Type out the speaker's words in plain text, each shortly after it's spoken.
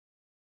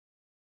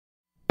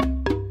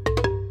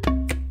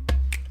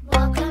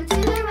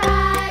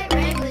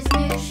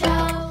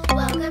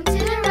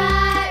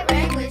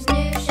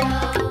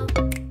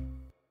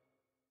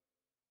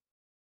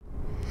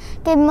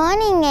Good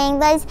morning,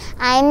 anglers.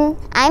 I'm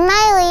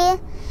Miley,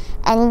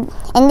 and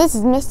this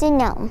is Mr.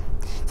 Gnome.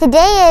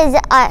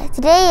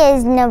 Today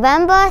is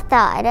November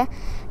 3rd.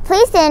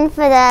 Please stand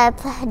for the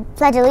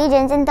Pledge of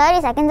Allegiance in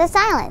 30 seconds of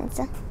silence.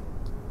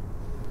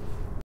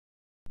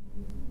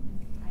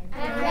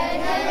 I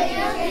pledge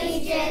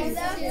allegiance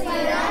to the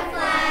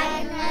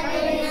flag of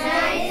the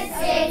United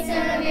States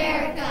of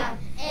America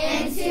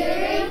and to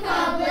the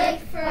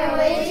republic for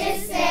which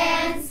it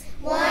stands,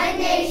 one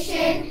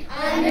nation,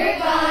 under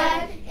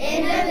God,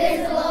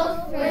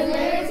 indivisible, with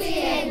liberty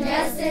and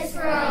justice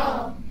for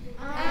all.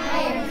 I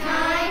am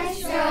kind,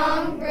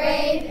 strong,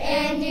 brave,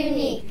 and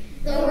unique.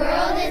 The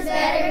world is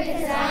better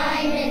because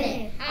I'm in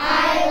it.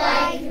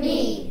 I like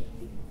me.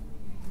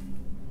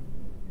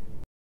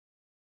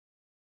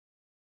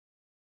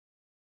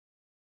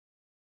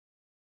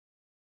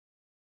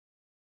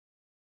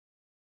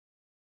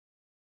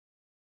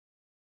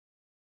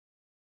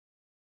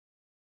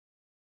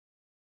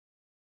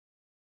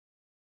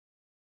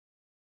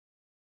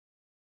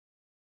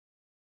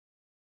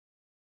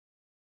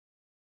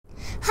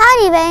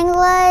 Howdy,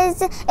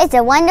 Wranglers! It's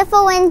a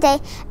wonderful Wednesday.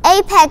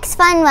 Apex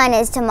Fun Run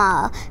is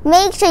tomorrow.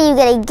 Make sure you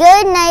get a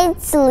good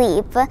night's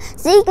sleep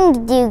so you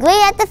can do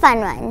great at the fun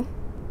run.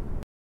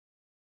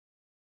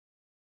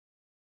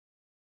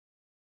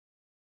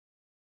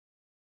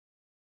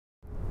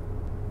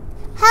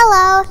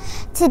 Hello!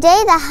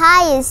 Today the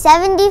high is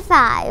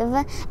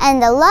 75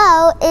 and the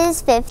low is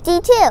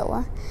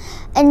 52.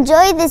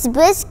 Enjoy this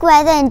brisk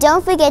weather and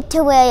don't forget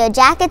to wear your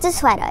jackets or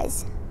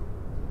sweaters.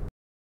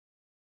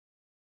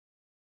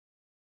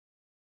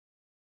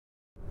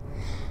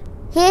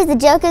 Here's the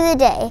joke of the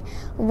day.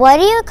 What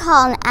do you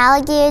call an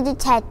alligator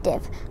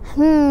detective?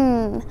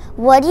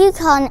 What do you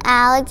call an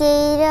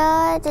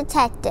alligator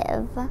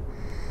detective?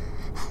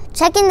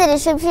 Check in the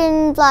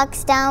description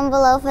box down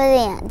below for the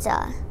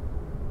answer.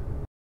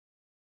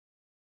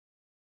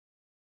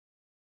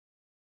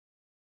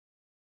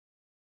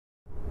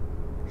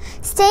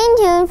 Stay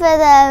tuned for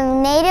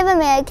the Native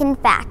American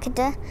fact.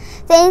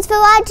 Thanks for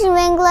watching,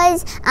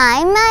 Wranglers.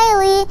 I'm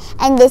Miley,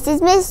 and this is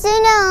Mr.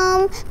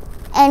 Gnome.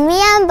 And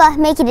remember,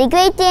 make it a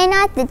great day or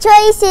not, the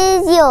choice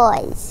is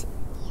yours.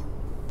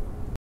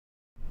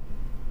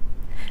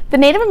 The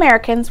Native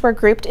Americans were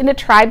grouped into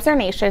tribes or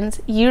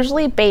nations,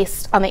 usually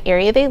based on the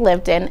area they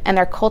lived in and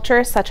their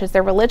culture, such as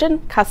their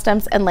religion,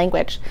 customs, and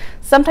language.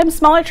 Sometimes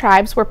smaller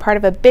tribes were part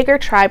of a bigger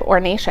tribe or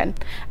nation.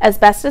 As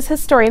best as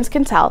historians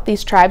can tell,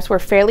 these tribes were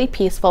fairly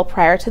peaceful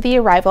prior to the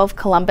arrival of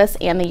Columbus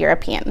and the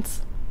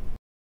Europeans.